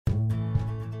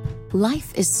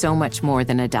Life is so much more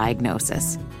than a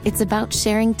diagnosis. It's about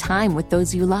sharing time with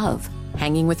those you love,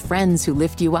 hanging with friends who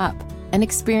lift you up, and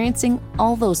experiencing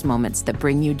all those moments that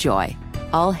bring you joy.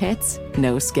 All hits,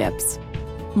 no skips.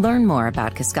 Learn more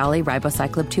about Kisqali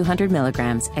Ribociclib 200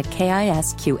 milligrams at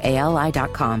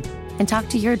KISQALI.com and talk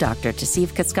to your doctor to see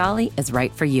if Kisqali is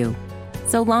right for you.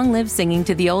 So long live singing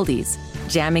to the oldies,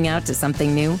 jamming out to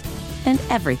something new, and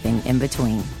everything in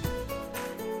between.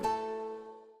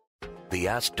 The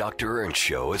Ask Dr. Ernst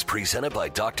Show is presented by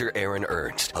Dr. Aaron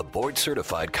Ernst, a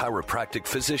board-certified chiropractic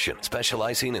physician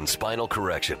specializing in spinal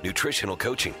correction, nutritional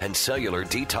coaching, and cellular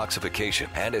detoxification,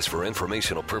 and is for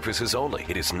informational purposes only.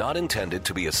 It is not intended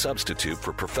to be a substitute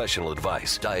for professional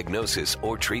advice, diagnosis,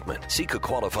 or treatment. Seek a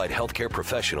qualified healthcare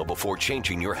professional before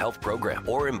changing your health program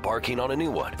or embarking on a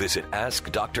new one. Visit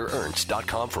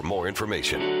AskDrErnst.com for more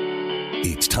information.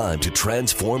 It's time to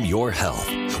transform your health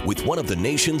with one of the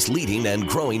nation's leading and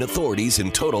growing authorities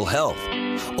in total health.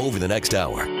 Over the next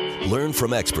hour, learn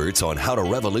from experts on how to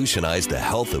revolutionize the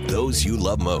health of those you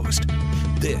love most.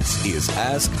 This is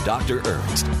Ask Dr.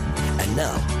 Ernst. And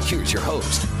now, here's your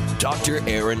host, Dr.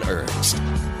 Aaron Ernst.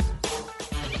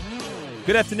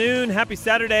 Good afternoon. Happy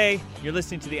Saturday. You're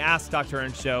listening to the Ask Dr.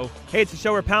 Ernst Show. Hey, it's a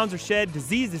show where pounds are shed,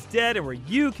 disease is dead, and where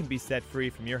you can be set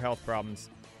free from your health problems.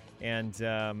 And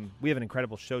we have an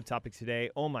incredible show topic today.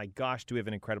 Oh my gosh, do we have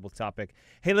an incredible topic.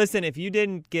 Hey, listen, if you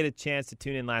didn't get a chance to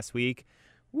tune in last week,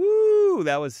 woo,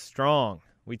 that was strong.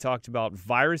 We talked about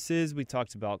viruses. We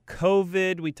talked about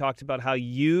COVID. We talked about how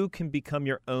you can become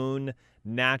your own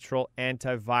natural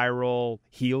antiviral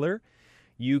healer.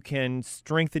 You can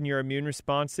strengthen your immune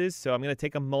responses. So I'm going to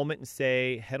take a moment and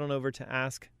say, head on over to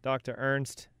Ask Dr.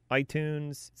 Ernst,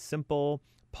 iTunes, simple,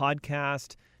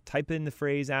 podcast, type in the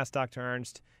phrase Ask Dr.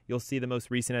 Ernst. You'll see the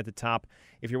most recent at the top.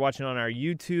 If you're watching on our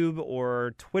YouTube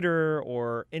or Twitter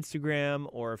or Instagram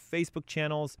or Facebook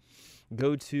channels,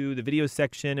 go to the video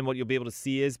section, and what you'll be able to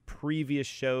see is previous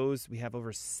shows. We have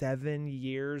over 7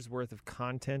 years worth of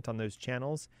content on those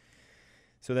channels.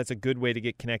 So that's a good way to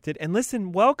get connected. And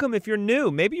listen, welcome if you're new.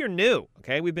 Maybe you're new,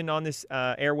 okay? We've been on this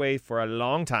airway for a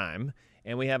long time,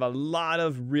 and we have a lot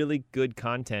of really good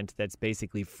content that's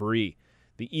basically free.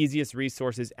 The easiest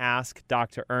resource is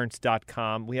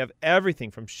AskDrErnst.com. We have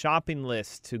everything from shopping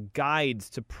lists to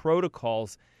guides to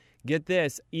protocols. Get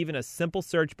this, even a simple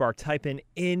search bar. Type in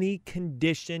any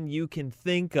condition you can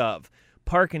think of.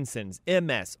 Parkinson's,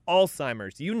 MS,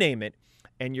 Alzheimer's, you name it,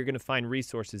 and you're going to find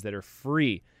resources that are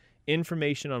free.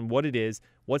 Information on what it is,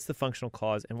 what's the functional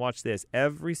cause, and watch this.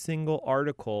 Every single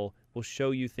article will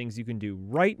show you things you can do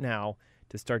right now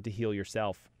to start to heal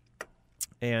yourself.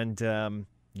 And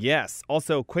yes.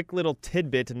 Also, quick little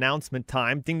tidbit announcement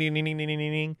time. Ding, ding, ding, ding, ding,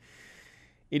 ding, ding.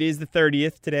 It is the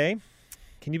 30th today.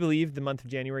 Can you believe the month of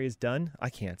January is done? I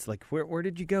can't. It's like, where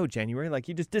did you go, January? Like,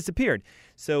 you just disappeared.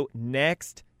 So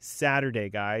next Saturday,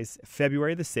 guys,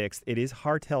 February the 6th, it is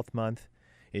Heart Health Month.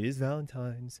 It is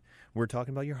Valentine's. We're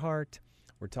talking about your heart.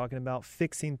 We're talking about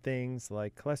fixing things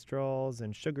like cholesterols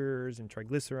and sugars and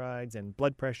triglycerides and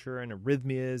blood pressure and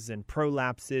arrhythmias and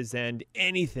prolapses and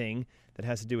anything that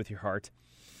has to do with your heart.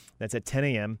 That's at 10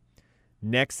 a.m.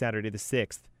 next Saturday, the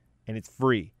 6th, and it's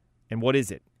free. And what is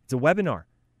it? It's a webinar.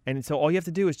 And so all you have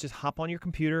to do is just hop on your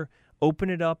computer, open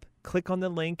it up, click on the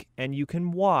link, and you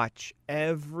can watch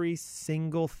every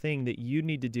single thing that you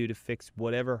need to do to fix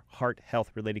whatever heart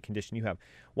health-related condition you have.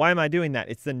 Why am I doing that?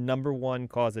 It's the number one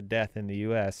cause of death in the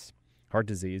U.S., heart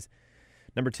disease.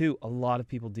 Number two, a lot of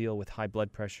people deal with high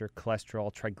blood pressure,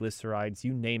 cholesterol, triglycerides,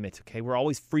 you name it, okay? We're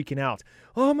always freaking out.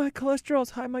 Oh, my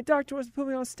cholesterol's high. My doctor wants to put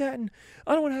me on a statin.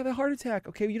 I don't want to have a heart attack.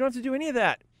 Okay, you don't have to do any of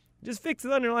that. Just fix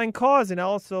the underlying cause, and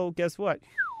also, guess what?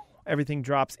 Everything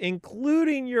drops,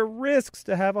 including your risks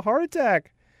to have a heart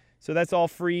attack. So that's all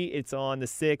free. It's on the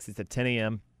 6th. It's at 10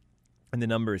 a.m., and the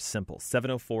number is simple,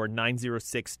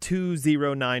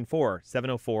 704-906-2094,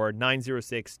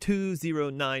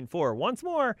 704-906-2094. Once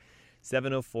more,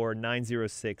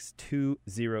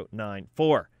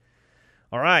 704-906-2094.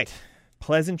 All right,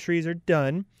 pleasantries are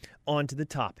done. On to the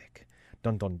topic.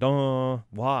 Dun, dun, dun.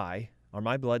 Why are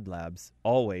my blood labs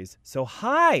always so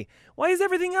high? Why is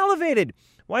everything elevated?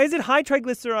 Why is it high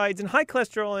triglycerides and high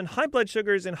cholesterol and high blood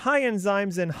sugars and high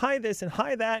enzymes and high this and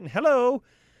high that and hello?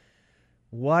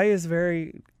 Why is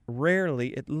very rarely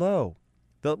it low?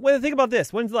 Think about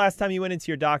this. When's the last time you went into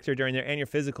your doctor during their annual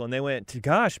physical and they went,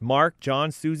 gosh, Mark,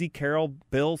 John, Susie, Carol,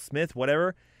 Bill, Smith,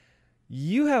 whatever,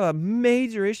 you have a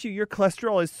major issue. Your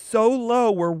cholesterol is so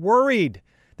low, we're worried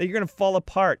that you're going to fall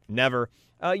apart. Never.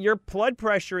 Your blood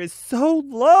pressure is so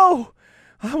low.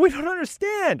 We don't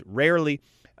understand. Rarely.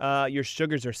 Your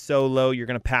sugars are so low, you're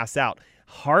going to pass out.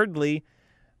 Hardly.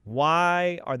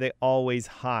 Why are they always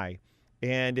high?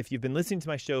 And if you've been listening to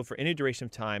my show for any duration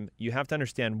of time, you have to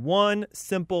understand one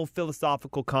simple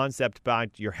philosophical concept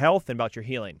about your health and about your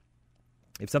healing.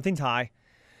 If something's high,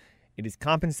 it is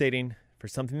compensating for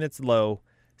something that's low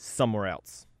somewhere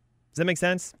else. Does that make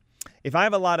sense? If I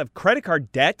have a lot of credit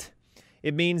card debt,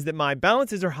 it means that my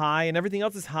balances are high and everything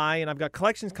else is high and I've got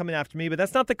collections coming after me, but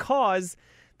that's not the cause.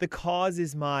 The cause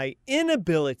is my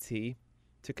inability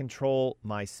to control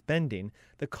my spending.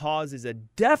 The cause is a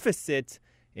deficit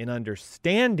in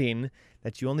understanding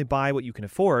that you only buy what you can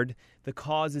afford. The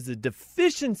cause is a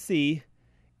deficiency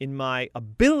in my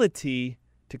ability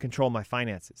to control my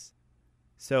finances.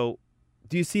 So,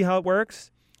 do you see how it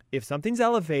works? If something's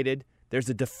elevated, there's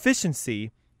a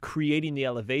deficiency creating the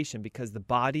elevation because the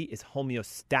body is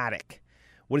homeostatic.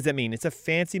 What does that mean? It's a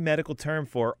fancy medical term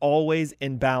for always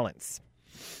in balance.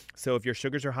 So if your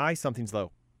sugars are high, something's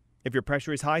low. If your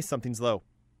pressure is high, something's low.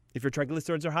 If your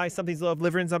triglycerides are high, something's low. If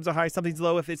liver enzymes are high, something's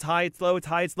low. If it's high, it's low. It's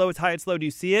high, it's low. It's high, it's low. Do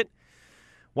you see it?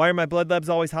 Why are my blood levels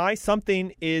always high?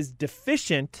 Something is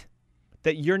deficient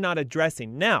that you're not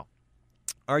addressing. Now,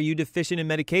 are you deficient in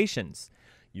medications?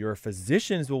 Your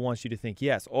physicians will want you to think,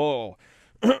 yes, John,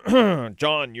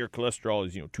 your cholesterol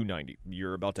is 290.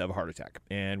 You're about to have a heart attack.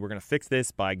 And we're going to fix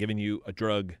this by giving you a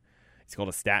drug. It's called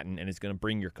a statin, and it's going to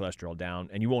bring your cholesterol down,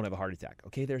 and you won't have a heart attack.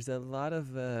 Okay, there's a lot of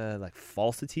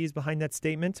falsities behind that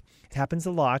statement. It happens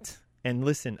a lot. And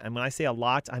listen, and when I say a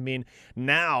lot, I mean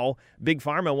now Big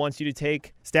Pharma wants you to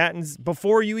take statins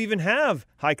before you even have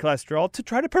high cholesterol to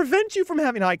try to prevent you from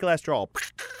having high cholesterol.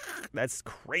 That's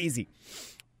crazy.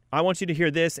 I want you to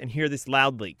hear this and hear this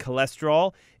loudly.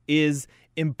 Cholesterol is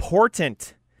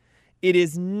important. It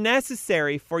is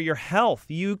necessary for your health.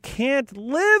 You can't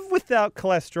live without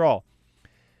cholesterol.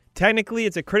 Technically,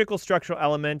 it's a critical structural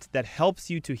element that helps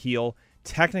you to heal.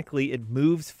 Technically, it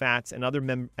moves fats and other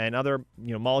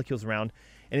molecules around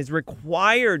and is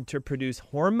required to produce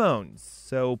hormones.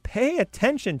 So pay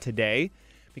attention today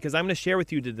because I'm going to share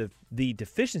with you the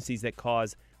deficiencies that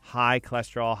cause high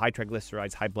cholesterol, high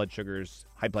triglycerides, high blood sugars,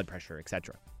 high blood pressure,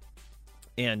 etc.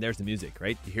 And there's the music,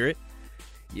 right? You hear it?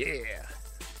 Yeah.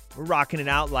 We're rocking it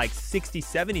out like 60s,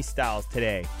 70s styles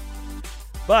today.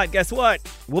 But guess what?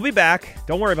 We'll be back.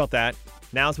 Don't worry about that.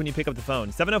 Now's when you pick up the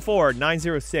phone.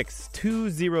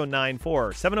 704-906-2094.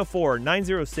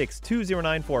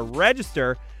 704-906-2094.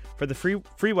 Register for the free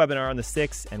webinar on the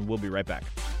 6th, and we'll be right back.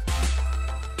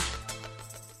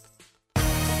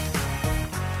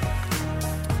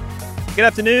 Good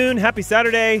afternoon. Happy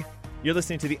Saturday. You're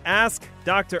listening to the Ask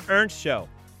Dr. Ernst Show.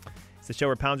 It's the show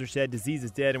where pounds are shed, disease is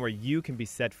dead, and where you can be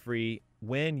set free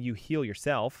when you heal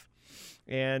yourself.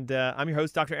 And I'm your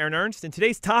host, Dr. Aaron Ernst, and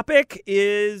today's topic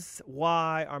is,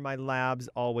 why are my labs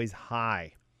always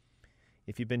high?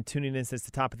 If you've been tuning in since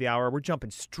the top of the hour, we're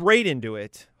jumping straight into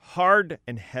it, hard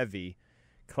and heavy.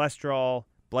 Cholesterol,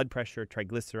 blood pressure,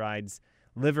 triglycerides,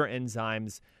 liver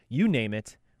enzymes, you name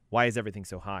it. Why is everything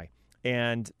so high?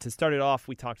 And to start it off,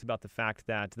 we talked about the fact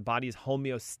that the body is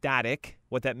homeostatic.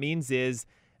 What that means is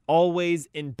always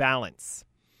in balance.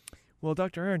 Well,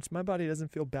 Dr. Ernst, my body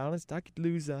doesn't feel balanced. I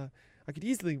could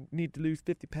easily need to lose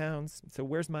 50 pounds. So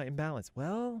where's my imbalance?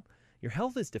 Well, your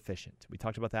health is deficient. We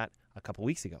talked about that a couple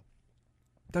weeks ago.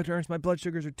 Dr. Ernst, my blood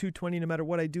sugars are 220 no matter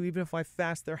what I do. Even if I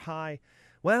fast, they're high.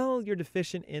 Well, you're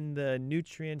deficient in the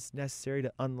nutrients necessary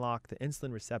to unlock the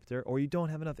insulin receptor, or you don't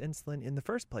have enough insulin in the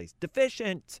first place.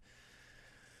 Deficient.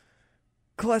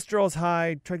 Cholesterol's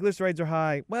high. Triglycerides are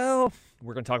high. Well,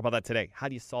 we're going to talk about that today. How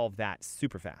do you solve that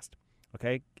super fast?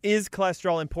 Okay. Is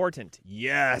cholesterol important?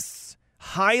 Yes.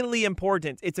 Highly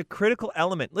important. It's a critical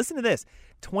element. Listen to this.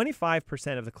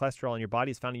 25% of the cholesterol in your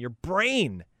body is found in your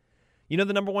brain. You know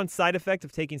the number one side effect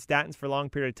of taking statins for a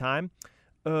long period of time?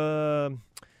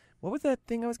 What was that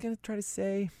thing I was going to try to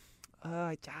say?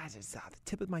 The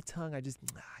tip of my tongue. I just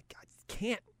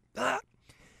can't.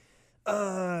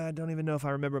 I don't even know if I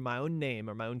remember my own name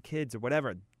or my own kids or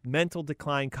whatever. Mental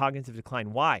decline, cognitive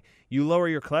decline. Why? You lower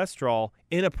your cholesterol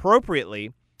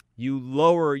inappropriately. You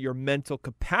lower your mental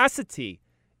capacity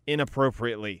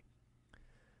inappropriately.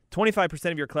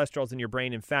 25% of your cholesterol is in your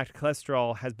brain. In fact,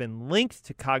 cholesterol has been linked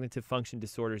to cognitive function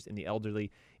disorders in the elderly.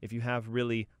 If you have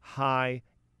really high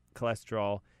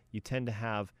cholesterol, you tend to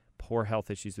have poor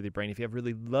health issues with your brain. If you have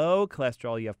really low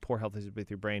cholesterol, you have poor health issues with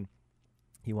your brain.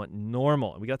 You want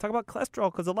normal. And we got to talk about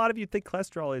cholesterol because a lot of you think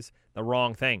cholesterol is the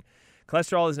wrong thing.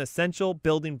 Cholesterol is an essential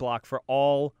building block for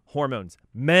all hormones.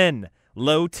 Men,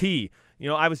 low T. You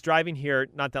know, I was driving here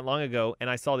not that long ago, and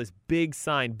I saw this big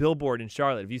sign, billboard in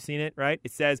Charlotte. Have you seen it, right?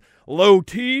 It says, low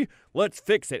T, let's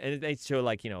fix it. And they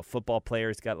show, football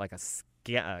players got a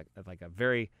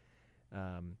very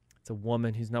It's a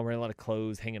woman who's not wearing a lot of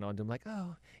clothes, hanging on to him like,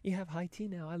 oh, you have high T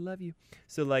now. I love you.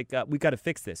 So, we got to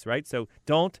fix this, right? So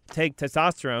don't take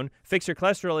testosterone. Fix your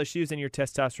cholesterol issues, and your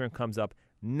testosterone comes up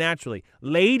naturally.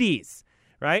 Ladies,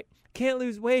 right? Can't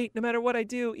lose weight no matter what I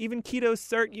do. Even keto,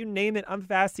 CERT, you name it. I'm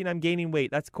fasting. I'm gaining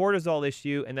weight. That's cortisol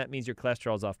issue, and that means your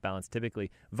cholesterol is off balance typically.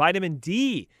 Vitamin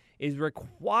D is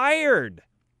required,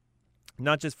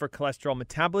 not just for cholesterol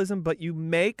metabolism, but you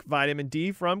make vitamin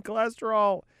D from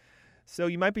cholesterol. So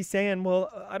you might be saying, well,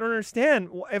 I don't understand.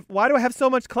 Why do I have so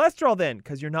much cholesterol then?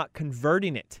 Because you're not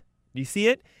converting it. Do you see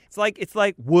it? It's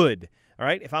like wood. All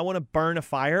right. If I want to burn a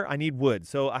fire, I need wood.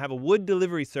 So I have a wood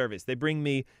delivery service. They bring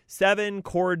me 7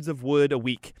 cords of wood a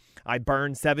week. I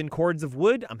burn 7 cords of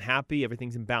wood. I'm happy.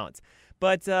 Everything's in balance.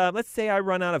 But let's say I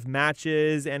run out of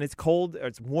matches and it's cold or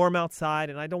it's warm outside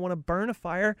and I don't want to burn a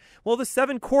fire. Well, the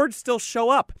 7 cords still show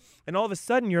up. And all of a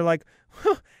sudden you're like,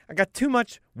 I got too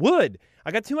much wood. I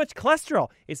got too much cholesterol.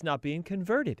 It's not being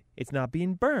converted. It's not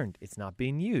being burned. It's not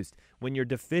being used. When you're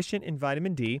deficient in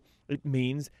vitamin D, it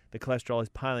means the cholesterol is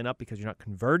piling up because you're not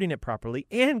converting it properly.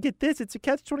 And get this, it's a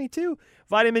catch-22.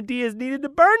 Vitamin D is needed to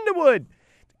burn the wood,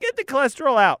 to get the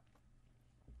cholesterol out.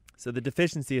 So the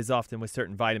deficiency is often with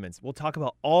certain vitamins. We'll talk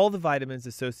about all the vitamins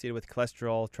associated with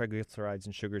cholesterol, triglycerides,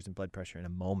 and sugars and blood pressure in a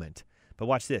moment. But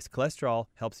watch this. Cholesterol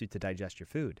helps you to digest your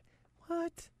food.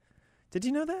 What? Did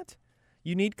you know that?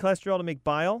 You need cholesterol to make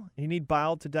bile. You need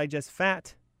bile to digest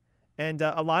fat. And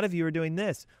a lot of you are doing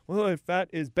this. Well, fat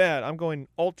is bad. I'm going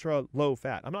ultra low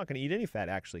fat. I'm not going to eat any fat,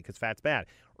 actually, because fat's bad.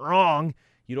 Wrong.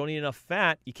 You don't eat enough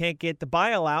fat. You can't get the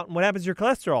bile out. And what happens to your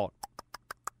cholesterol?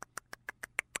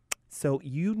 So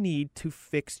you need to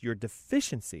fix your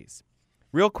deficiencies.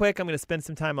 Real quick, I'm going to spend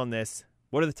some time on this.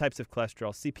 What are the types of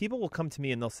cholesterol? See, people will come to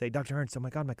me and they'll say, Dr. Ernst, oh my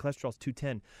God, my cholesterol's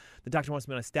 210. The doctor wants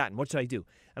me on a statin. What should I do?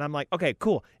 And I'm like, okay,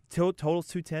 cool. Total's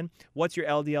 210. What's your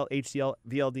LDL, HDL,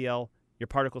 VLDL, your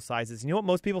particle sizes? You know what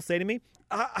most people say to me?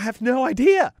 I have no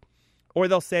idea. Or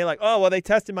they'll say like, oh, well, they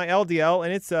tested my LDL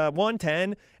and it's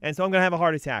 110, and so I'm going to have a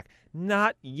heart attack.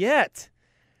 Not yet.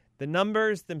 The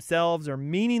numbers themselves are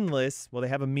meaningless. Well, they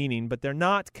have a meaning, but they're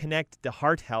not connected to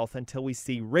heart health until we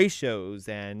see ratios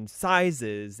and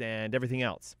sizes and everything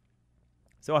else.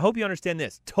 So I hope you understand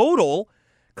this. Total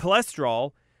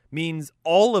cholesterol means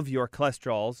all of your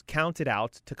cholesterols counted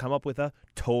out to come up with a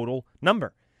total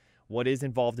number. What is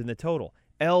involved in the total?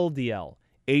 LDL,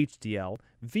 HDL,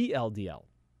 VLDL.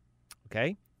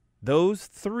 Okay? Those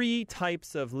 3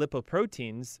 types of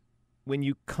lipoproteins, when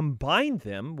you combine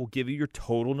them, will give you your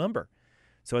total number.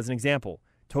 So as an example,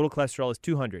 total cholesterol is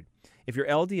 200. If your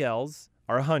LDLs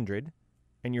are 100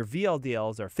 and your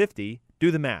VLDLs are 50,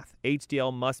 do the math.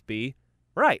 HDL must be,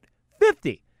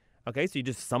 50. Okay, so you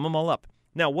just sum them all up.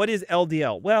 Now, what is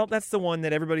LDL? Well, that's the one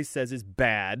that everybody says is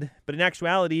bad, but in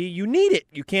actuality, you need it.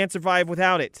 You can't survive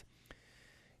without it.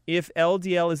 If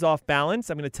LDL is off balance,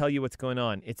 I'm going to tell you what's going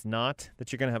on. It's not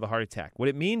that you're going to have a heart attack. What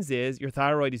it means is your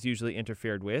thyroid is usually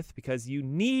interfered with because you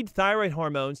need thyroid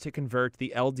hormones to convert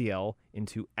the LDL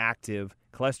into active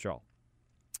cholesterol.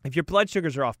 If your blood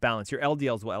sugars are off balance, your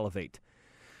LDLs will elevate.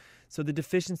 So the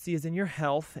deficiency is in your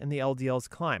health and the LDLs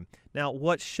climb. Now,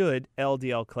 what should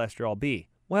LDL cholesterol be?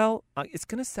 Well, it's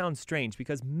going to sound strange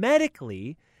because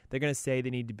medically, they're going to say they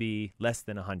need to be less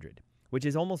than 100. Which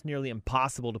is almost nearly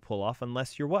impossible to pull off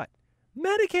unless you're what?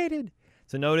 Medicated.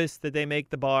 So notice that they make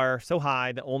the bar so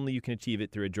high that only you can achieve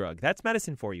it through a drug. That's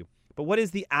medicine for you. But what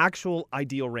is the actual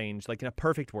ideal range, like in a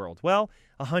perfect world? Well,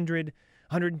 100,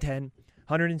 110,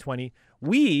 120.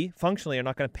 We, functionally, are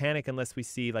not going to panic unless we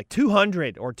see like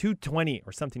 200 or 220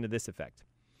 or something to this effect.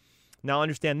 Now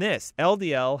understand this.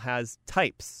 LDL has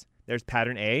types. There's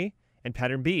pattern A and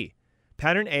pattern B.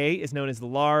 Pattern A is known as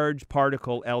large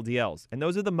particle LDLs, and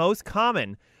those are the most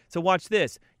common. So watch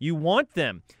this. You want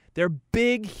them. They're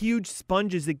big, huge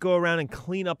sponges that go around and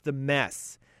clean up the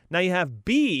mess. Now you have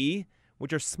B,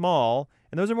 which are small,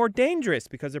 and those are more dangerous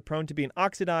because they're prone to being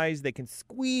oxidized. They can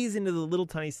squeeze into the little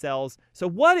tiny cells. So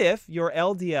what if your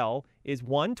LDL is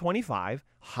 125,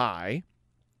 high,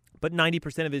 but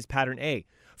 90% of it is pattern A?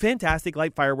 Fantastic,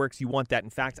 light fireworks. You want that. In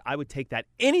fact, I would take that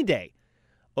any day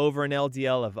over an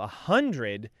LDL of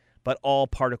 100, but all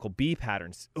particle B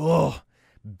patterns. Ugh,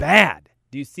 bad.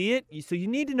 Do you see it? So you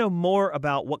need to know more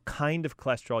about what kind of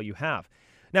cholesterol you have.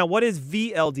 Now, what is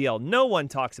VLDL? No one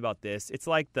talks about this. It's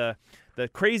like the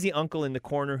crazy uncle in the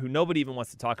corner who nobody even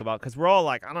wants to talk about because we're all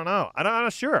like, I don't know. I'm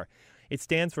not sure. It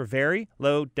stands for very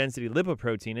low density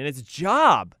lipoprotein, and its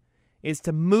job is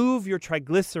to move your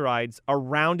triglycerides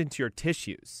around into your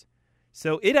tissues.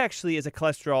 So it actually is a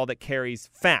cholesterol that carries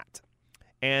fat.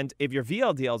 And if your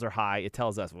VLDLs are high, it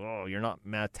tells us, oh, you're not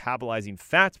metabolizing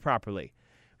fats properly.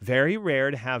 Very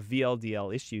rare to have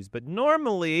VLDL issues, but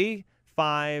normally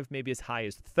 5, maybe as high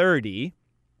as 30,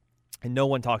 and no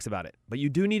one talks about it. But you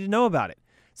do need to know about it.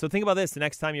 So think about this. The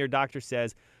next time your doctor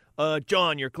says,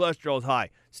 John, your cholesterol is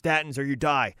high. Statins or you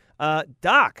die.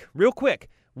 Doc, real quick,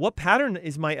 what pattern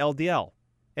is my LDL?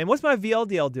 And what's my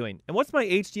VLDL doing? And what's my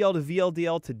HDL to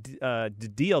VLDL to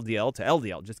DLDL to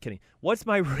LDL? Just kidding. What's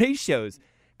my ratios?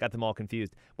 Got them all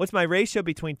confused. What's my ratio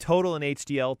between total and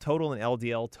HDL, total and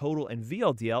LDL, total and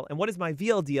VLDL? And what is my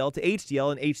VLDL to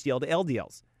HDL and HDL to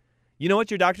LDLs? You know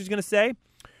what your doctor's going to say?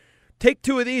 Take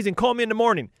 2 of these and call me in the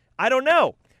morning. I don't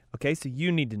know. Okay, so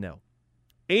you need to know.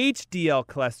 HDL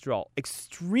cholesterol,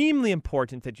 extremely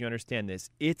important that you understand this.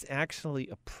 It's actually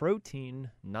a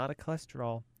protein, not a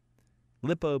cholesterol.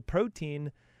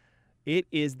 Lipoprotein, it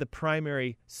is the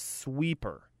primary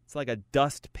sweeper. It's like a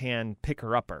dustpan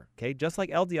picker-upper, okay? Just like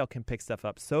LDL can pick stuff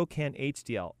up, so can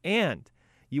HDL. And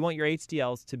you want your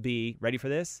HDLs to be, ready for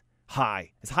this?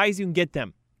 High. As high as you can get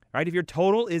them, right? If your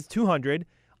total is 200,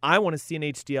 I want to see an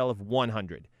HDL of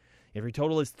 100. If your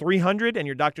total is 300 and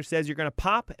your doctor says you're going to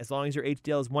pop, as long as your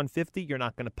HDL is 150, you're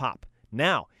not going to pop.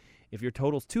 Now, if your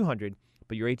total is 200,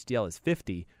 but your HDL is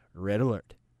 50, red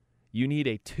alert. You need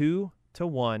a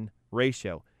 2-to-1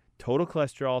 ratio. Total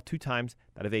cholesterol 2 times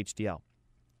that of HDL.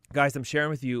 Guys, I'm sharing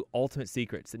with you ultimate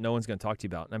secrets that no one's going to talk to you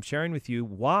about. And I'm sharing with you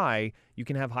why you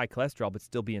can have high cholesterol but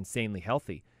still be insanely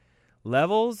healthy.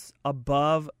 Levels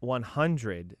above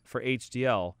 100 for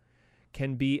HDL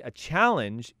can be a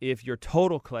challenge if your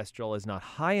total cholesterol is not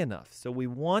high enough. So we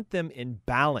want them in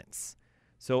balance.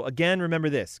 So again, remember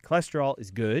this. Cholesterol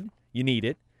is good. You need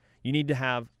it. You need to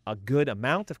have a good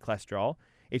amount of cholesterol.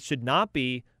 It should not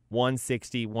be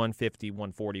 160, 150,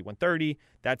 140, 130.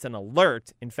 That's an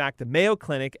alert. In fact, the Mayo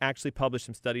Clinic actually published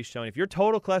some studies showing if your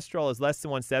total cholesterol is less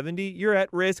than 170, you're at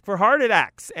risk for heart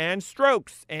attacks and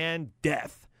strokes and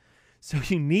death. So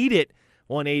you need it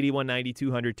 180, 190,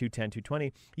 200, 210,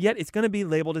 220. Yet it's going to be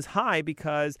labeled as high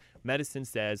because medicine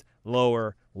says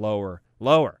lower, lower,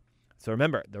 lower. So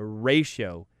remember, the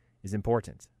ratio is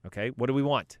important, okay? What do we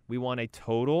want? We want a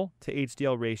total to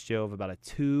HDL ratio of about a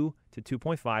 2 to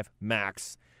 2.5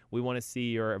 max. We want to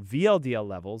see your VLDL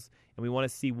levels, and we want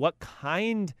to see what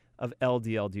kind of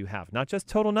LDL do you have. Not just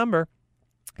total number.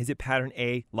 Is it pattern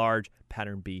A, large,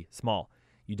 pattern B, small?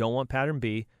 You don't want pattern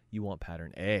B, you want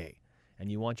pattern A. And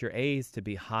you want your A's to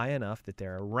be high enough that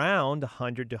they're around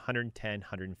 100 to 110,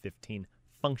 115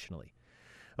 functionally.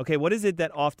 Okay, what is it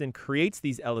that often creates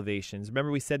these elevations?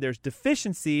 Remember we said there's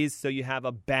deficiencies, so you have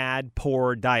a bad,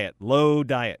 poor diet, low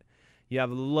diet. You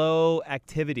have low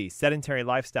activity, sedentary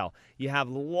lifestyle. You have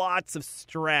lots of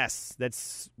stress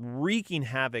that's wreaking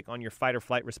havoc on your fight or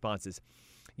flight responses.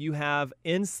 You have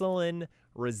insulin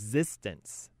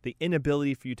resistance, the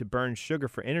inability for you to burn sugar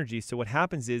for energy. So what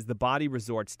happens is the body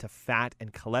resorts to fat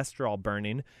and cholesterol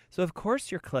burning. So of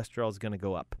course your cholesterol is going to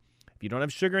go up. If you don't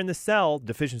have sugar in the cell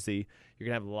deficiency, you're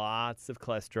going to have lots of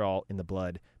cholesterol in the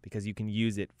blood because you can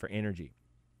use it for energy.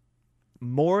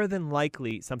 More than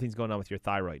likely, something's going on with your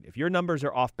thyroid. If your numbers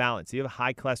are off balance, you have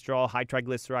high cholesterol, high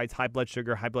triglycerides, high blood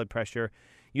sugar, high blood pressure,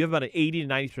 you have about an 80 to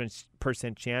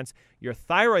 90% chance your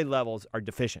thyroid levels are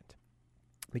deficient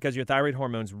because your thyroid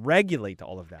hormones regulate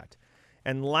all of that.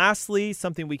 And lastly,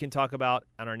 something we can talk about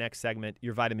on our next segment,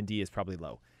 your vitamin D is probably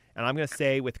low. And I'm going to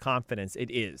say with confidence,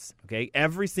 it is. Okay,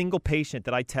 every single patient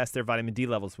that I test their vitamin D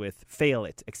levels with fail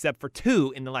it, except for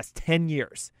 2 in the last 10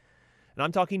 years. And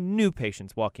I'm talking new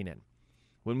patients walking in.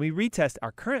 When we retest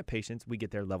our current patients, we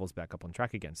get their levels back up on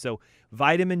track again. So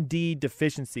vitamin D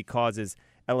deficiency causes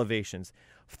elevations.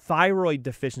 Thyroid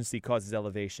deficiency causes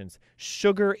elevations.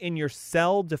 Sugar in your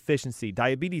cell deficiency,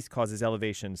 diabetes causes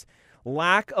elevations.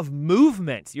 Lack of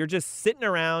movement, you're just sitting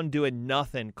around doing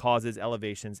nothing, causes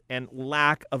elevations. And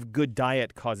lack of good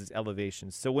diet causes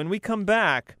elevations. So when we come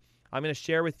back, I'm going to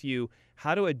share with you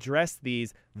how to address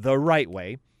these the right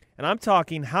way. And I'm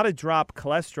talking how to drop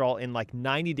cholesterol in like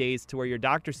 90 days to where your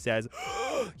doctor says,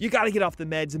 you got to get off the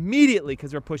meds immediately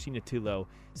because we're pushing it too low.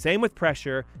 Same with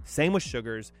pressure, same with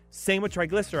sugars, same with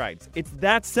triglycerides. It's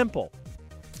that simple.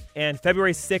 And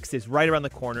February 6th is right around the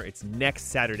corner. It's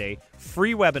next Saturday.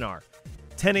 Free webinar,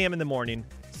 10 a.m. in the morning,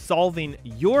 solving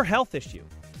your health issue.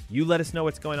 You let us know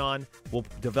what's going on. We'll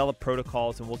develop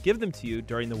protocols and we'll give them to you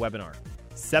during the webinar.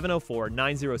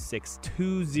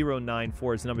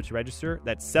 704-906-2094 is the number to register.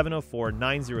 That's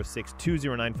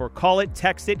 704-906-2094. Call it,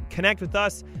 text it, connect with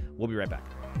us. We'll be right back.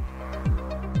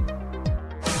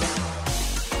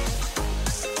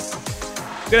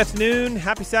 Good afternoon.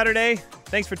 Happy Saturday.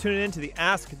 Thanks for tuning in to the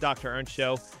Ask Dr. Ernst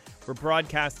Show. We're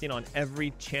broadcasting on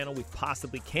every channel we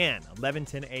possibly can.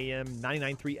 1110 AM,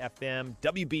 99.3 FM,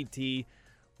 WBT.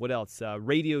 What else?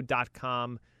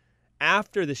 Radio.com.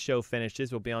 After the show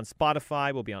finishes, we'll be on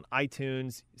Spotify, we'll be on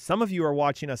iTunes. Some of you are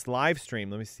watching us live stream.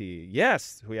 Let me see.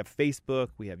 Yes, we have Facebook,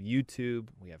 we have YouTube,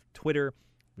 we have Twitter,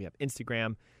 we have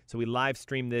Instagram. So we live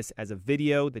stream this as a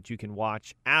video that you can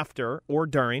watch after or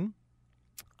during.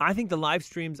 I think the live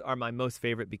streams are my most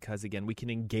favorite because, again, we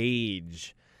can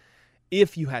engage.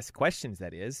 If you ask questions,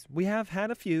 that is. We have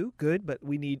had a few, good, but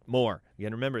we need more.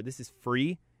 Again, remember, this is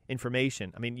free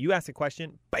information. I mean, you ask a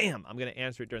question, bam, I'm going to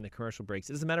answer it during the commercial breaks.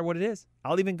 It doesn't matter what it is.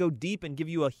 I'll even go deep and give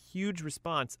you a huge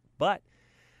response. But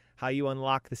how you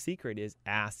unlock the secret is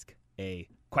ask a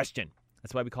question.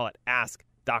 That's why we call it Ask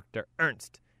Dr.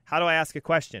 Ernst. How do I ask a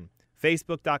question?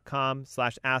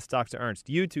 Facebook.com/AskDrErnst,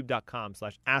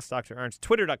 YouTube.com/AskDrErnst,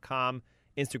 Twitter.com,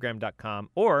 Instagram.com,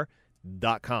 or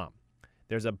 .com.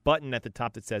 There's a button at the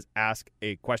top that says Ask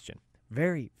a Question.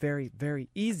 Very, very, very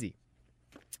easy.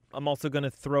 I'm also going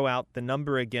to throw out the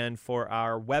number again for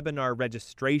our webinar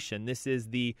registration. This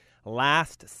is the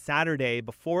last Saturday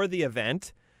before the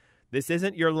event. This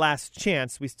isn't your last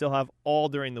chance. We still have all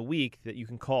during the week that you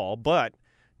can call, but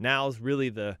now's really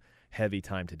the heavy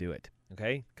time to do it,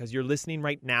 okay? Because you're listening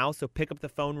right now, so pick up the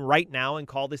phone right now and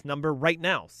call this number right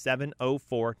now,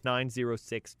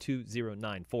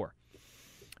 704-906-2094.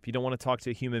 If you don't want to talk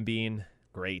to a human being,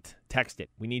 great. Text it.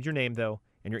 We need your name, though,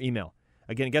 and your email.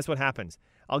 Again, guess what happens?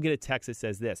 I'll get a text that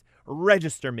says this,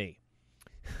 register me.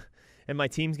 And my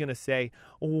team's going to say,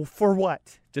 oh, for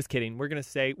what? Just kidding. We're going to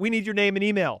say, we need your name and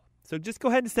email. So just go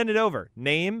ahead and send it over.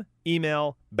 Name,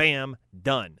 email, bam,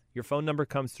 done. Your phone number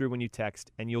comes through when you text,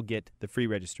 and you'll get the free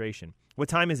registration. What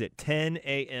time is it? 10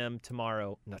 a.m. 10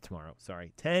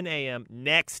 a.m.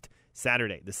 next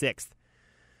Saturday, the 6th.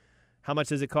 How much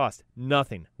does it cost?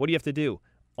 Nothing. What do you have to do?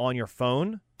 On your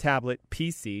phone, tablet,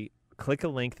 PC, click a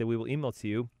link that we will email to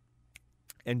you.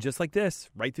 And just like this,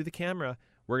 right through the camera,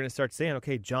 we're going to start saying,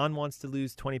 okay, John wants to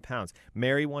lose 20 pounds.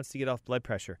 Mary wants to get off blood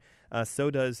pressure. So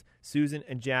does Susan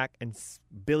and Jack and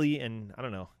Billy and, I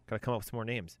don't know, got to come up with some more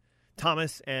names.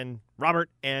 Thomas and Robert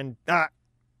and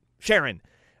Sharon.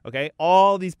 Okay,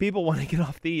 all these people want to get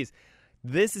off these.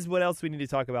 This is what else we need to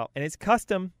talk about. And it's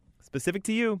custom, specific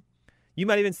to you. You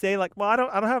might even say like, well, I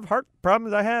don't have heart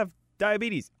problems. I have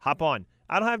diabetes. Hop on.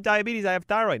 I don't have diabetes. I have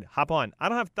thyroid. Hop on. I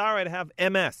don't have thyroid. I have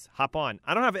MS. Hop on.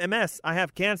 I don't have MS. I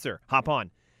have cancer. Hop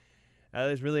on.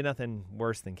 There's really nothing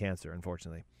worse than cancer,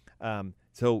 unfortunately.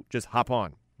 So just hop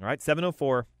on. All right,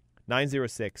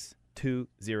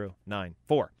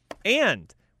 704-906-2094.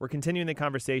 And we're continuing the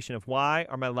conversation of why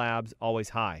are my labs always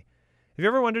high? Have you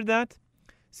ever wondered that?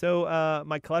 So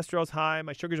my cholesterol's high,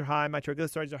 my sugars are high, my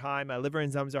triglycerides are high, my liver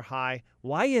enzymes are high.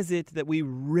 Why is it that we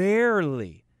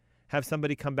rarely have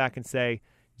somebody come back and say,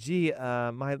 gee,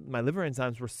 my liver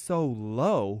enzymes were so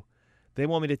low, they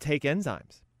want me to take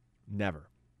enzymes? Never.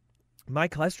 My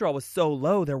cholesterol was so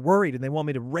low, they're worried and they want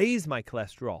me to raise my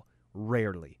cholesterol.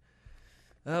 Rarely.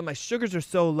 My sugars are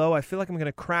so low, I feel like I'm going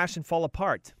to crash and fall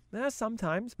apart.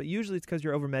 Sometimes, but usually it's because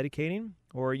you're over-medicating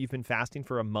or you've been fasting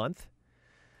for a month.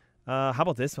 How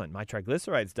about this one? My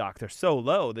triglycerides, doc, they're so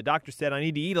low. The doctor said I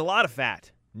need to eat a lot of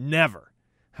fat. Never.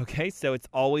 Okay, so it's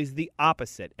always the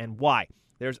opposite. And why?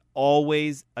 There's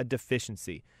always a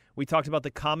deficiency. We talked about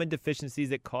the common deficiencies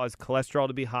that cause cholesterol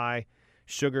to be high,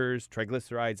 sugars,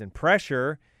 triglycerides, and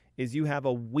pressure is you have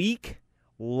a weak,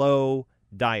 low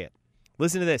diet.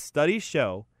 Listen to this. Studies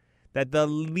show that the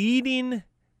leading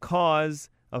cause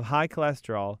of high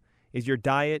cholesterol is your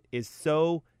diet is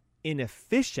so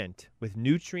inefficient with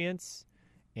nutrients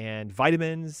and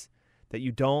vitamins that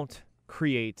you don't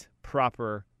create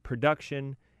proper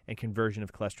production and conversion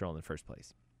of cholesterol in the first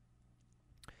place.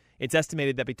 It's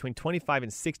estimated that between 25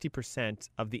 and 60%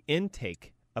 of the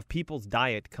intake of people's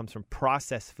diet comes from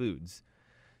processed foods.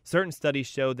 Certain studies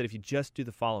show that if you just do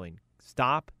the following,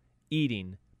 stop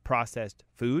eating processed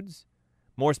foods,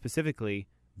 more specifically,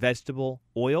 vegetable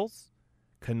oils,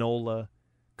 canola,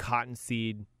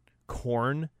 cottonseed,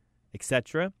 corn,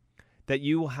 etc., that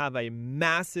you will have a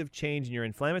massive change in your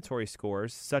inflammatory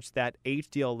scores such that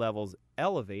HDL levels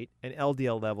elevate and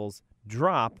LDL levels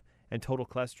drop and total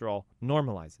cholesterol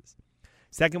normalizes.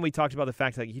 Second, we talked about the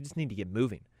fact that you just need to get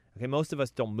moving. Okay, most of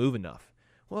us don't move enough.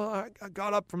 Well, I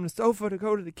got up from the sofa to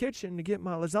go to the kitchen to get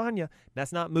my lasagna.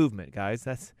 That's not movement, guys.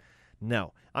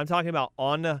 No. I'm talking about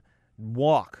on a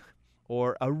walk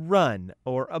or a run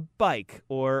or a bike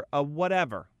or a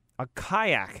whatever, a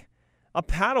kayak, a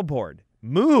paddleboard.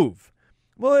 Move.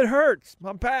 Well, it hurts.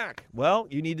 My back. Well,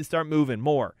 you need to start moving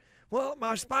more. Well,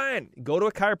 my spine. Go to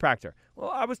a chiropractor.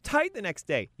 Well, I was tight the next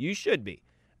day. You should be.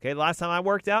 Okay, last time I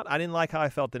worked out, I didn't like how I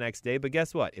felt the next day, but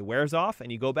guess what? It wears off,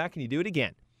 and you go back and you do it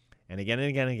again, and again and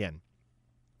again and again.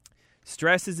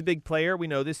 Stress is a big player. We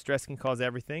know this. Stress can cause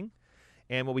everything.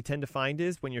 And what we tend to find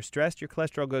is when you're stressed, your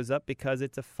cholesterol goes up because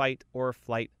it's a fight or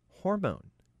flight hormone.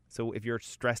 So if you're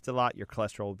stressed a lot, your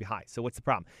cholesterol will be high. So what's the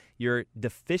problem? You're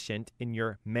deficient in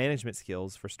your management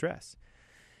skills for stress.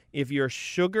 If your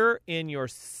sugar in your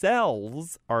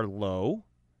cells are low,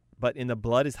 but in the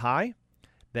blood is high,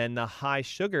 then the high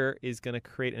sugar is going to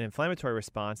create an inflammatory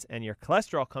response, and your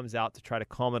cholesterol comes out to try to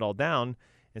calm it all down.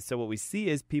 And so what we see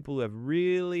is people who have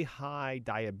really high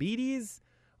diabetes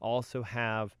also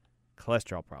have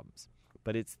cholesterol problems.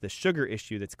 But it's the sugar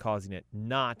issue that's causing it,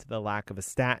 not the lack of a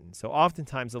statin. So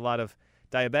oftentimes a lot of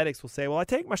diabetics will say, well, I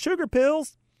take my sugar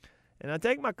pills, and I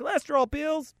take my cholesterol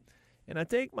pills, and I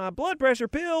take my blood pressure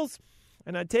pills,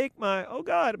 and I take my, oh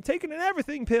God, I'm taking an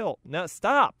everything pill. Now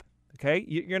stop, okay?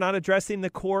 You're not addressing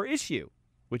the core issue,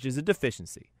 which is a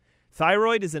deficiency.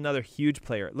 Thyroid is another huge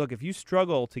player. Look, if you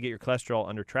struggle to get your cholesterol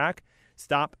under track,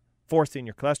 stop forcing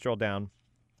your cholesterol down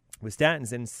with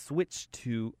statins and switch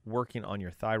to working on your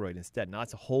thyroid instead. Now,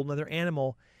 it's a whole nother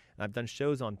animal, and I've done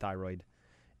shows on thyroid.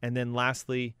 And then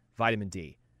lastly, vitamin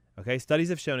D. Okay, studies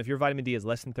have shown if your vitamin D is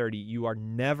less than 30, you are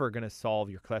never going to solve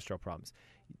your cholesterol problems.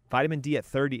 Vitamin D at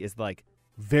 30 is like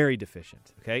very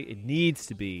deficient, okay? It needs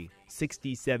to be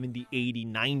 60, 70, 80,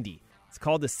 90. It's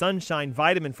called the sunshine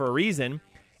vitamin for a reason.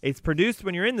 It's produced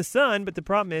when you're in the sun, but the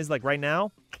problem is, like right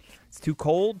now, it's too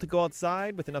cold to go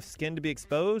outside with enough skin to be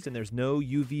exposed, and there's no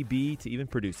UVB to even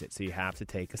produce it, so you have to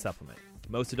take a supplement.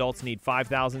 Most adults need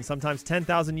 5,000, sometimes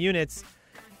 10,000 units,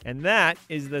 and that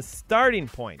is the starting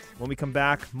point. When we come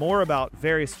back, more about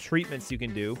various treatments you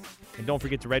can do, and don't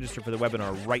forget to register for the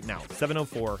webinar right now,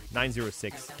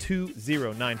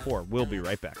 704-906-2094. We'll be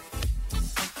right back.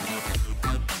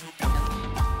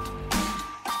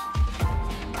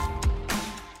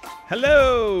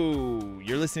 Hello,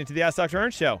 you're listening to the Ask Dr.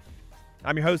 Ernst Show.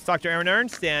 I'm your host, Dr. Aaron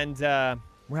Ernst, and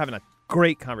we're having a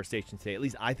great conversation today. At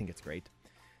least I think it's great.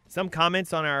 Some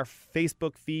comments on our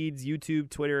Facebook feeds, YouTube,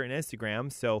 Twitter, and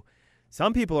Instagram. So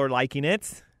some people are liking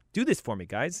it. Do this for me,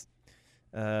 guys.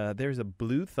 There's a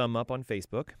blue thumb up on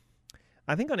Facebook.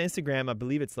 I think on Instagram, I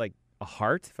believe it's like a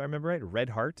heart, if I remember right, a red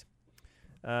heart.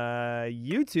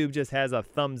 YouTube just has a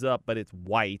thumbs up, but it's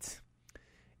white.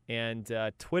 And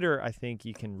Twitter, I think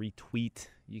you can retweet.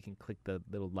 You can click the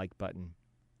little like button.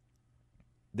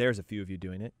 There's a few of you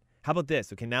doing it. How about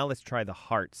this? Okay, now let's try the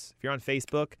hearts. If you're on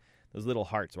Facebook, those little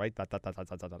hearts, right? Dot, dot, dot, dot,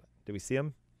 dot, dot, dot. Do we see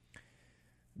them?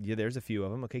 Yeah, there's a few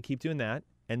of them. Okay, keep doing that.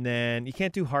 And then you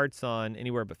can't do hearts on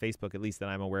anywhere but Facebook, at least that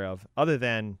I'm aware of. Other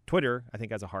than Twitter, I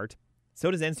think has a heart.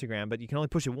 So does Instagram, but you can only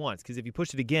push it once, because if you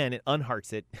push it again, it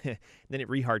unhearts it. Then it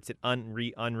rehearts it,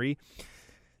 unre.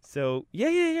 So,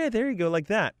 yeah, there you go, like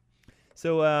that.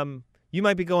 So you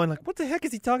might be going like, what the heck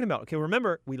is he talking about? Okay,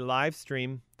 remember, we live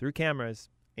stream through cameras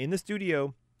in the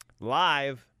studio,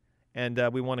 live, and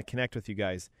we want to connect with you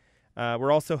guys.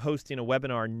 We're also hosting a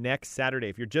webinar next Saturday.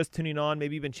 If you're just tuning on,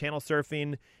 maybe you've been channel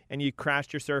surfing and you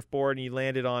crashed your surfboard and you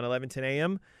landed on 11:10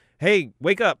 a.m., hey,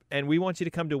 wake up, and we want you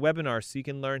to come to a webinar so you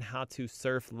can learn how to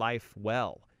surf life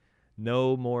well.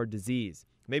 No more disease.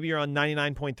 Maybe you're on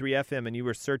 99.3 FM and you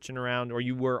were searching around, or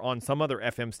you were on some other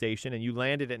FM station and you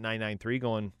landed at 993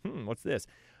 going, what's this?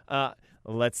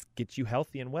 Let's get you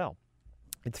healthy and well.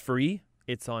 It's free.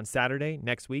 It's on Saturday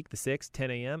next week, the 6th,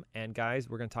 10 a.m. And guys,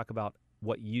 we're going to talk about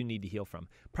what you need to heal from.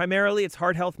 Primarily, it's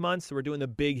Heart Health Month, so we're doing the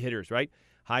big hitters, right?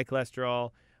 High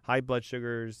cholesterol, high blood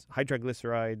sugars, high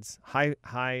triglycerides, high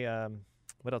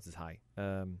what else is high?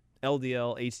 LDL,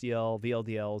 HDL,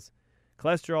 VLDLs,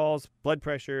 cholesterols, blood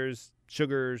pressures,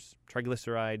 sugars,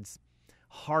 triglycerides,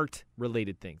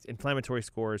 heart-related things, inflammatory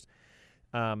scores.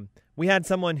 We had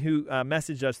someone who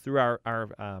messaged us through our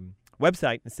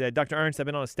website and said, Dr. Ernst, I've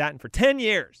been on a statin for 10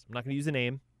 years. I'm not going to use a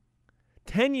name.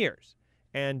 10 years.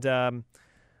 And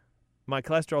my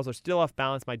cholesterols are still off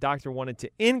balance. My doctor wanted to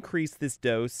increase this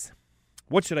dose.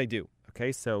 What should I do?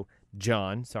 Okay, so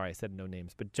John, sorry, I said no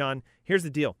names, but John, here's the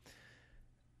deal.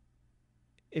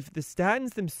 If the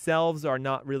statins themselves are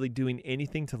not really doing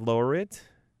anything to lower it,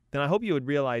 then I hope you would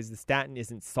realize the statin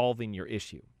isn't solving your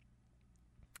issue.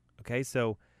 Okay,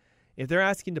 so if they're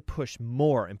asking to push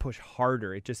more and push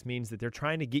harder, it just means that they're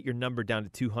trying to get your number down to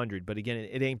 200, but again,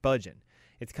 it ain't budging.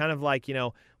 It's kind of like,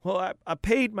 I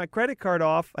paid my credit card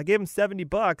off. I gave them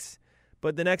 $70,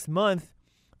 but the next month,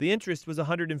 the interest was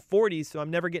 $140, so I'm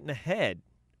never getting ahead.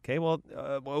 Okay, well,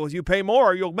 if you pay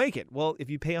more, you'll make it. Well,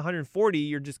 if you pay $140,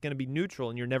 you're just going to be neutral,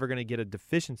 and you're never going to get a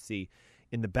deficiency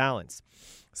in the balance.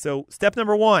 So step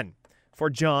number one for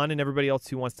John and everybody else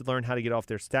who wants to learn how to get off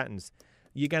their statins,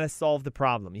 you got to solve the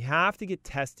problem. You have to get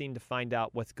testing to find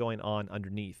out what's going on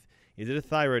underneath. Is it a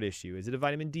thyroid issue? Is it a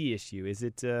vitamin D issue? Is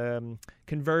it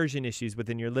conversion issues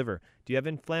within your liver? Do you have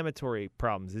inflammatory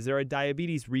problems? Is there a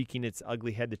diabetes rearing its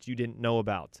ugly head that you didn't know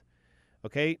about?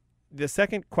 Okay. The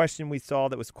second question we saw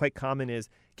that was quite common is,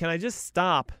 can I just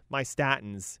stop my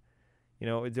statins?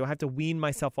 Do I have to wean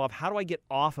myself off? How do I get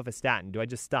off of a statin? Do I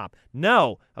just stop?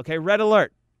 No. Okay, red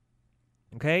alert.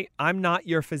 Okay, I'm not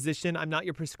your physician. I'm not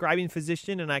your prescribing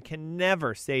physician, and I can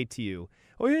never say to you,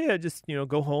 oh, yeah, just,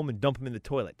 go home and dump them in the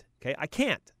toilet. Okay, I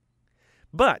can't.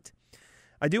 But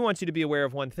I do want you to be aware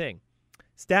of one thing.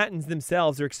 Statins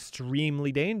themselves are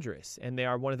extremely dangerous, and they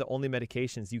are one of the only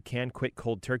medications you can quit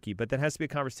cold turkey. But that has to be a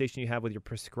conversation you have with your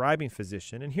prescribing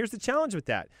physician. And here's the challenge with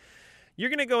that. You're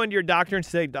going to go into your doctor and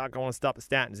say, Doc, I want to stop the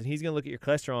statins. And he's going to look at your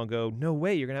cholesterol and go, no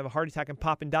way, you're going to have a heart attack and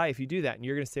pop and die if you do that. And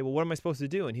you're going to say, well, what am I supposed to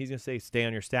do? And he's going to say, stay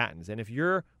on your statins. And if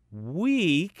you're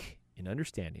weak in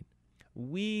understanding,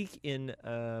 weak in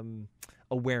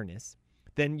awareness,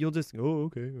 then you'll just, oh,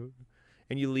 okay.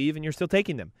 And you leave and you're still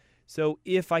taking them. So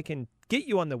if I can get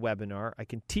you on the webinar, I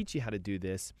can teach you how to do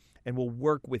this, and we'll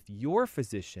work with your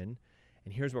physician.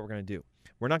 And here's what we're going to do.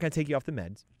 We're not going to take you off the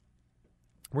meds.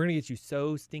 We're going to get you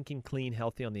so stinking clean,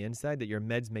 healthy on the inside that your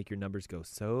meds make your numbers go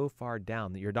so far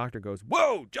down that your doctor goes,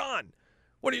 whoa, John,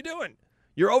 what are you doing?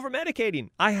 You're over-medicating.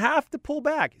 I have to pull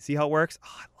back. See how it works?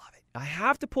 Oh, I love it. I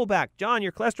have to pull back. John,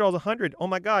 your cholesterol is 100. Oh,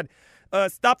 my God.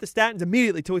 Stop the statins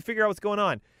immediately till we figure out what's going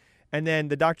on. And then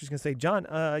the doctor's going to say, John,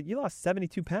 you lost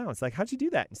 72 pounds. Like, how'd you do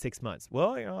that in 6 months?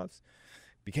 Well, I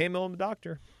became a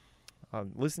doctor.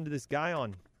 Listened to this guy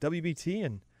on WBT,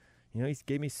 and he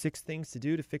gave me 6 things to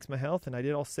do to fix my health, and I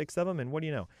did all 6 of them, and what do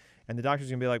you know? And the doctor's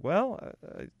going to be like, well,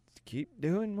 keep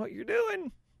doing what you're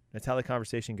doing. That's how the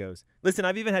conversation goes. Listen,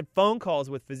 I've even had phone calls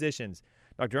with physicians.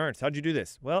 Dr. Ernst, how'd you do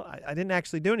this? Well, I didn't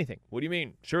actually do anything. What do you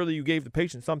mean? Surely you gave the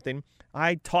patient something.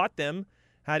 I taught them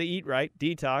how to eat right,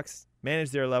 detox,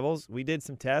 manage their levels. We did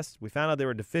some tests. We found out they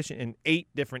were deficient in 8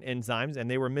 different enzymes,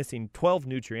 and they were missing 12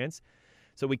 nutrients.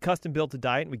 So we custom built a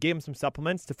diet, and we gave them some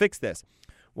supplements to fix this.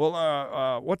 Well,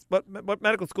 what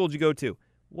medical school did you go to?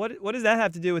 What does that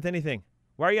have to do with anything?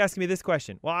 Why are you asking me this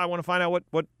question? Well, I want to find out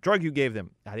what drug you gave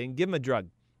them. I didn't give them a drug.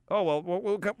 Oh, well,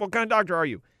 what kind of doctor are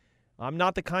you? I'm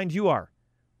not the kind you are.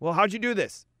 Well, how'd you do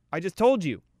this? I just told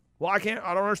you. Well, I don't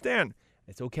understand.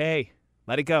 It's okay.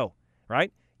 Let it go,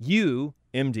 right? You,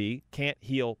 MD, can't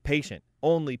heal patient.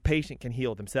 Only patient can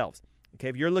heal themselves. Okay,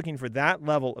 if you're looking for that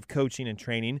level of coaching and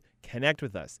training, connect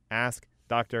with us.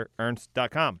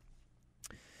 AskDrErnst.com.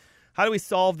 How do we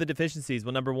solve the deficiencies?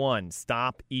 Well, number 1,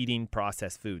 stop eating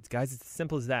processed foods. Guys, it's as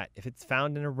simple as that. If it's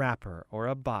found in a wrapper or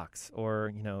a box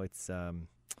or, it's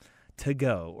to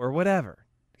go or whatever,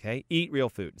 okay, eat real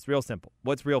food. It's real simple.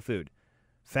 What's real food?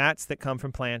 Fats that come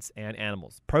from plants and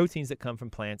animals. Proteins that come from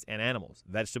plants and animals.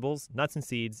 Vegetables, nuts and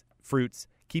seeds, fruits.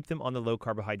 Keep them on the low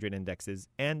carbohydrate indexes,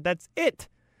 and that's it.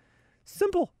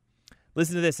 Simple.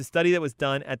 Listen to this. A study that was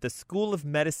done at the School of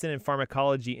Medicine and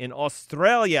Pharmacology in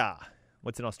Australia.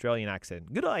 What's an Australian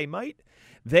accent? Good eye, mate.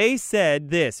 They said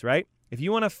this, right? If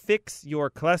you want to fix your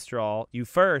cholesterol, you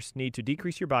first need to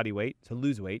decrease your body weight to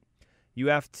lose weight. You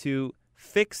have to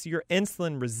fix your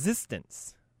insulin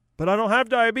resistance. But I don't have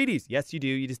diabetes. Yes, you do.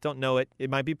 You just don't know it. It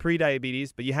might be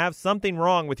pre-diabetes, but you have something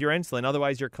wrong with your insulin.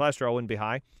 Otherwise, your cholesterol wouldn't be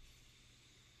high.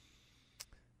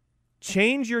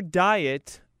 Change your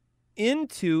diet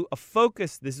into a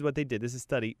focus. This is what they did. This is a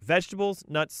study. Vegetables,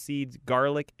 nuts, seeds,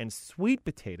 garlic, and sweet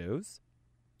potatoes.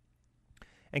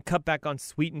 And cut back on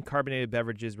sweetened carbonated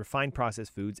beverages, refined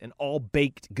processed foods, and all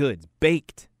baked goods.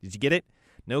 Baked. Did you get it?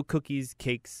 No cookies,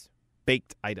 cakes,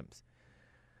 baked items.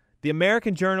 The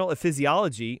American Journal of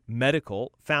Physiology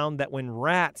Medical found that when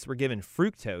rats were given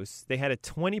fructose, they had a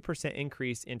 20%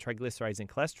 increase in triglycerides and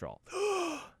cholesterol.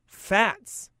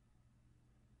 Fats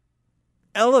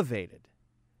elevated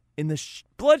in the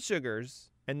blood sugars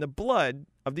and the blood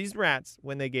of these rats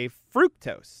when they gave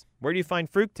fructose. Where do you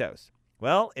find fructose?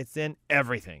 Well, it's in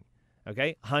everything,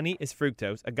 okay? Honey is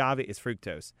fructose. Agave is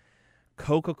fructose.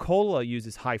 Coca-Cola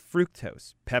uses high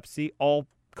fructose. Pepsi, all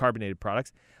carbonated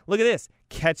products. Look at this.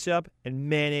 Ketchup and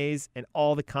mayonnaise and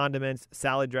all the condiments,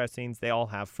 salad dressings, they all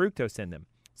have fructose in them.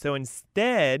 So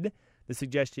instead, the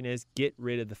suggestion is get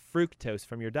rid of the fructose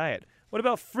from your diet. What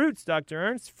about fruits, Dr.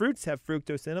 Ernst? Fruits have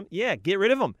fructose in them. Yeah, get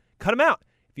rid of them. Cut them out.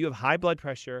 If you have high blood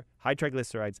pressure, high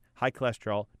triglycerides, high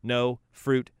cholesterol, no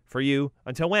fruit for you.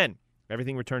 Until when?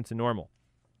 Everything returns to normal.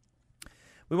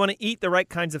 We want to eat the right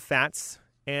kinds of fats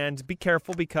and be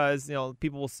careful because,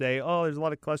 people will say, oh, there's a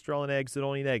lot of cholesterol in eggs, so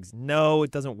don't eat eggs. No,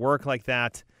 it doesn't work like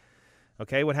that.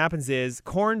 Okay, what happens is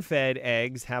corn-fed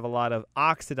eggs have a lot of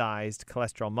oxidized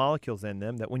cholesterol molecules in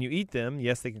them that when you eat them,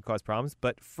 yes, they can cause problems,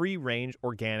 but free-range,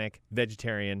 organic,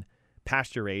 vegetarian,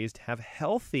 pasture-raised have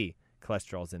healthy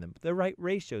cholesterols in them. The right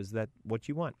ratios, that's what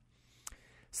you want.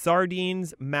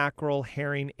 Sardines, mackerel,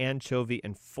 herring, anchovy,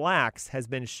 and flax has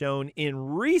been shown in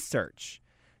research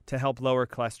to help lower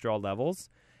cholesterol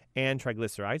levels and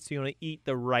triglycerides, so you want to eat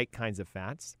the right kinds of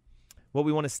fats. What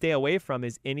we want to stay away from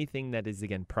is anything that is,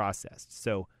 again, processed.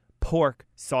 So pork,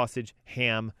 sausage,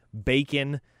 ham,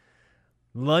 bacon,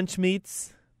 lunch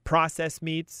meats, processed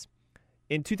meats.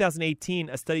 In 2018,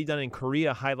 a study done in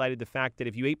Korea highlighted the fact that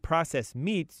if you ate processed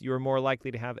meats, you were more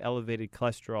likely to have elevated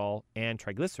cholesterol and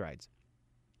triglycerides.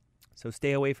 So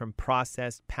stay away from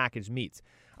processed packaged meats.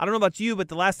 I don't know about you, but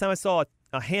the last time I saw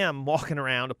a ham walking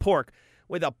around, a pork,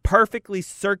 with a perfectly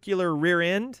circular rear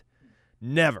end,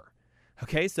 never.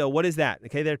 Okay, so what is that?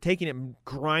 Okay, they're taking it and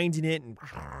grinding it and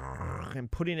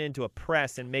putting it into a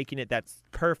press and making it that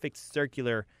perfect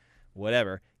circular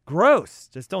whatever. Gross.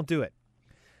 Just don't do it.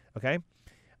 Okay?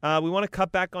 We want to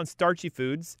cut back on starchy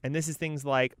foods, and this is things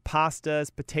like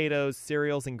pastas, potatoes,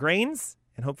 cereals, and grains.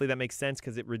 And hopefully that makes sense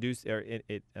because it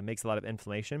makes a lot of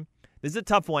inflammation. This is a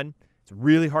tough one. It's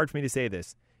really hard for me to say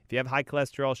this. If you have high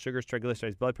cholesterol, sugars,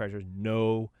 triglycerides, blood pressure,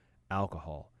 no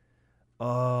alcohol.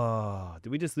 Oh,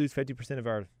 did we just lose 50% of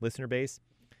our listener base?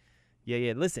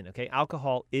 Yeah. Listen, okay,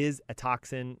 alcohol is a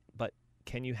toxin, but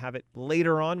can you have it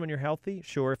later on when you're healthy?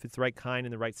 Sure, if it's the right kind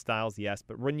and the right styles, yes.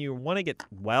 But when you want to get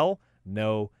well,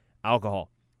 no alcohol.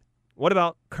 What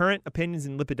about current opinions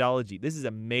in lipidology? This is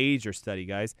a major study,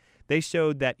 guys. They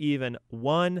showed that even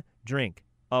one drink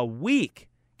a week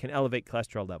can elevate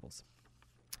cholesterol levels.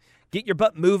 Get your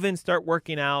butt moving, start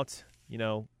working out,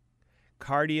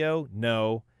 cardio,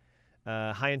 no.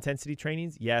 High-intensity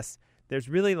trainings, yes. There's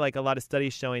really like a lot of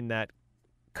studies showing that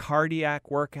cardiac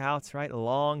workouts, right,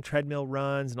 long treadmill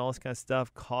runs and all this kind of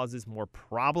stuff causes more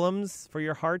problems for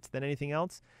your heart than anything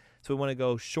else. So we want to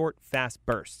go short, fast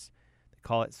bursts. They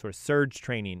call it sort of surge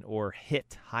training or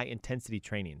HIIT, high-intensity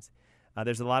trainings.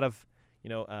 There's a lot of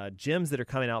gyms that are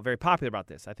coming out very popular about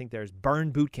this. I think there's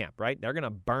Burn Boot Camp, right? They're going to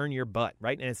burn your butt,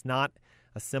 right? And it's not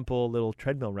a simple little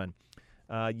treadmill run.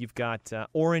 You've got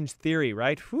Orange Theory,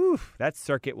 right? Whew, that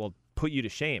circuit will put you to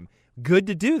shame. Good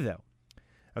to do, though.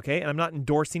 Okay, and I'm not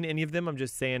endorsing any of them. I'm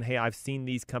just saying, hey, I've seen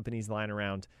these companies lying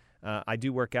around. I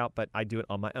do work out, but I do it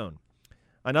on my own.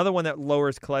 Another one that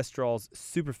lowers cholesterol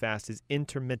super fast is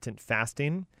intermittent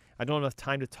fasting. I don't have enough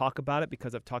time to talk about it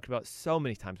because I've talked about it so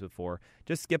many times before.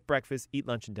 Just skip breakfast, eat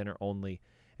lunch and dinner only.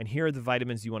 And here are the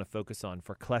vitamins you want to focus on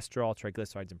for cholesterol,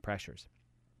 triglycerides, and pressures.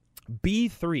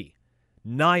 B3,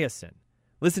 niacin.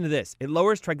 Listen to this. It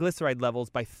lowers triglyceride levels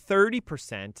by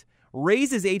 30%,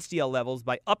 raises HDL levels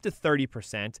by up to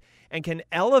 30%, and can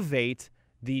elevate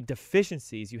the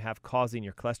deficiencies you have causing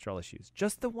your cholesterol issues.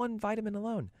 Just the one vitamin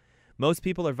alone. Most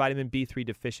people are vitamin B3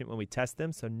 deficient when we test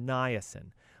them, so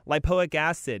niacin. Lipoic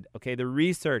acid, okay, the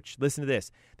research, listen to this.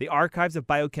 The Archives of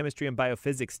Biochemistry and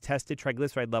Biophysics tested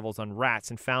triglyceride levels on rats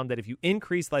and found that if you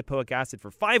increase lipoic acid for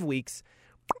 5 weeks,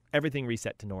 everything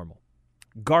reset to normal.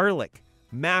 Garlic.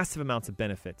 Massive amounts of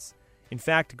benefits. In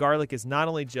fact, garlic is not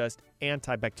only just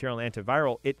antibacterial and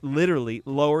antiviral, it literally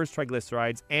lowers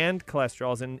triglycerides and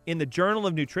cholesterols. And in the Journal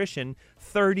of Nutrition,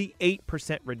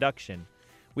 38% reduction.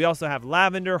 We also have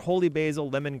lavender, holy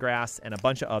basil, lemongrass, and a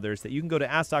bunch of others that you can go to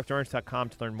AskDrErnst.com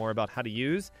to learn more about how to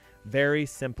use very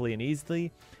simply and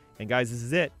easily. And guys, this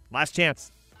is it. Last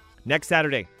chance. Next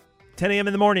Saturday, 10 a.m.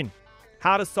 in the morning.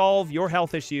 How to solve your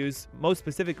health issues, most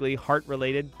specifically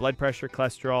heart-related, blood pressure,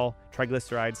 cholesterol,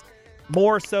 triglycerides,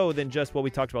 more so than just what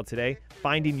we talked about today,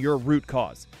 finding your root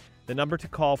cause. The number to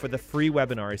call for the free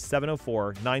webinar is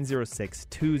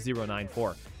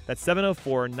 704-906-2094. That's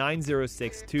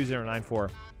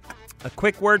 704-906-2094. A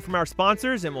quick word from our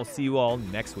sponsors, and we'll see you all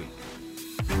next week.